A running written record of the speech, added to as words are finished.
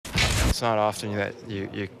It's not often that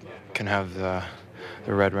you can have the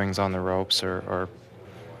Red Wings on the ropes or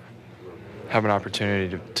have an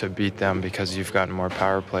opportunity to beat them because you've gotten more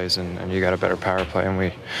power plays and you got a better power play, and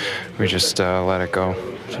we just let it go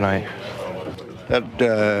tonight.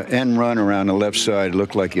 That end run around the left side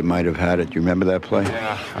looked like you might have had it. Do you remember that play?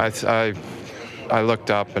 Yeah, I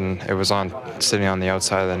looked up and it was sitting on the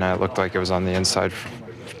outside of the net. It looked like it was on the inside.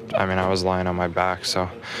 I mean, I was lying on my back, so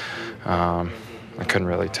I couldn't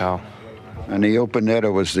really tell. And the open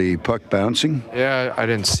netter, was the puck bouncing? Yeah, I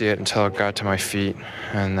didn't see it until it got to my feet,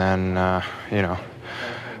 and then I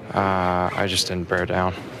just didn't bear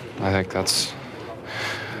down. I think that's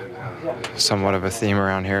somewhat of a theme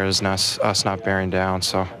around here, is us not bearing down.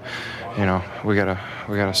 So, we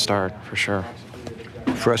gotta start for sure.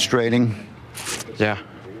 Frustrating? Yeah.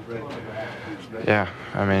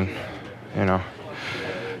 I mean,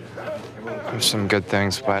 some good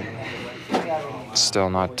things, but still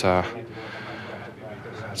not.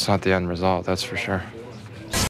 It's not the end result, that's for sure.